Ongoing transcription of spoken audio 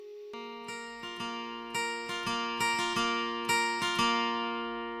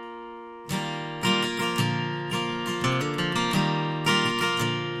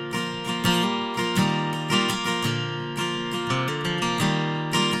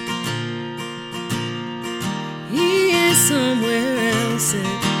somewhere else, and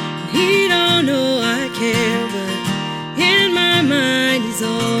he don't know I care, but in my mind he's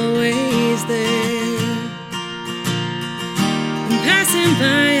always there. And passing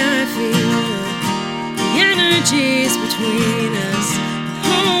by I feel the energies between us,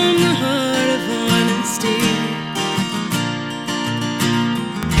 home the heart of honesty.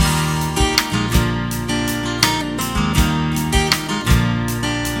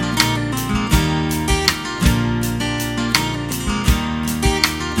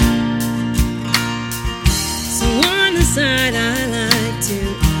 Side I like to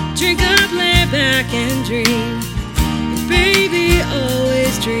drink up, lay back and dream, and baby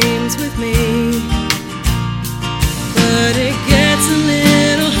always dreams with me. But it gets a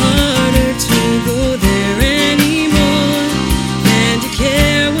little harder to go there anymore, and to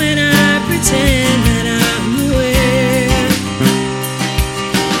care when I pretend that I'm aware.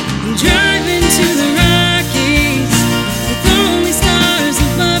 I'm driving to the Rockies with only stars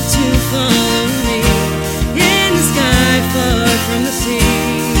above to follow me, far from the sea.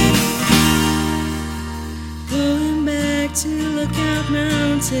 Going back to Lookout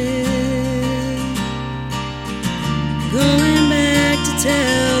Mountain, going back to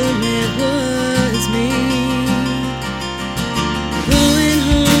tell them it was me. Going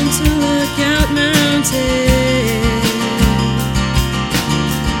home to Lookout Mountain,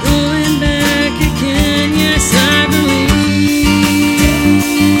 going back again, yes I believe.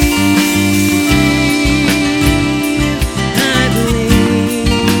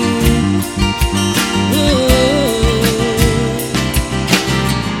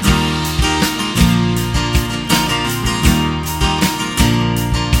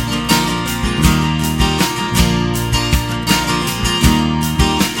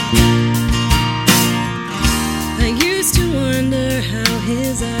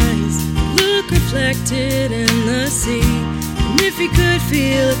 His eyes look reflected in the sea, and if he could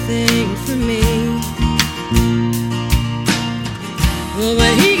feel a thing for me. Well,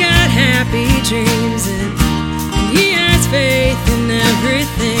 but he got happy dreams, and he has faith in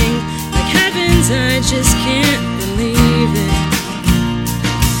everything. Like heavens, I just can't believe it.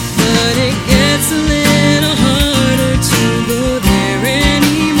 But it gets a little harder to go there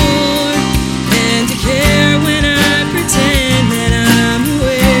anymore, and to care when I pretend that I'm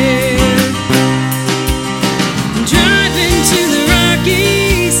aware. I'm driving to the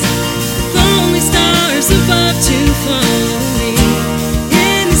Rockies with only stars above to follow me,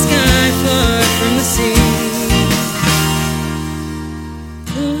 in the sky far from the sea.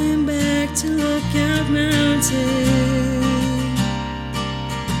 Going back to Lookout Mountain,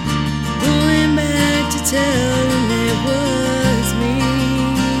 going back to tell them it was me.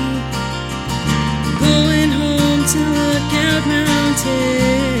 Going home to Lookout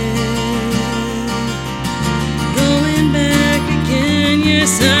Mountain, going back again,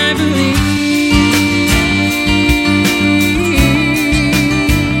 yes I believe.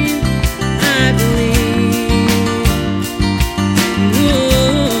 I believe.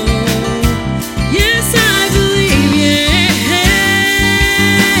 Oh, yes I believe, yeah.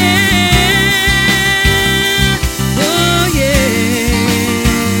 Oh yeah.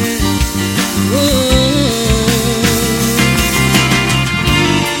 Oh.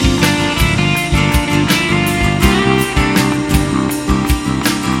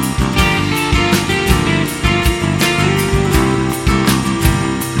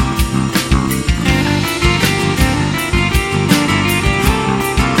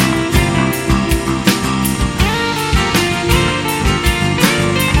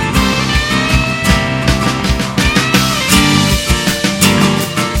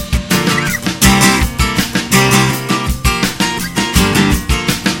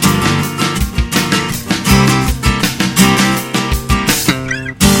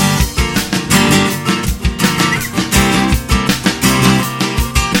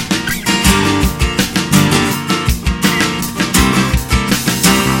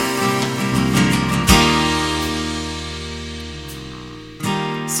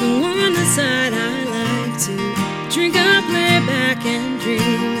 So on the side I like to drink up, lay back and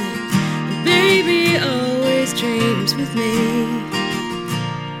dream, and baby always dreams with me.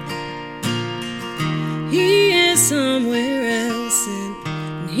 He is somewhere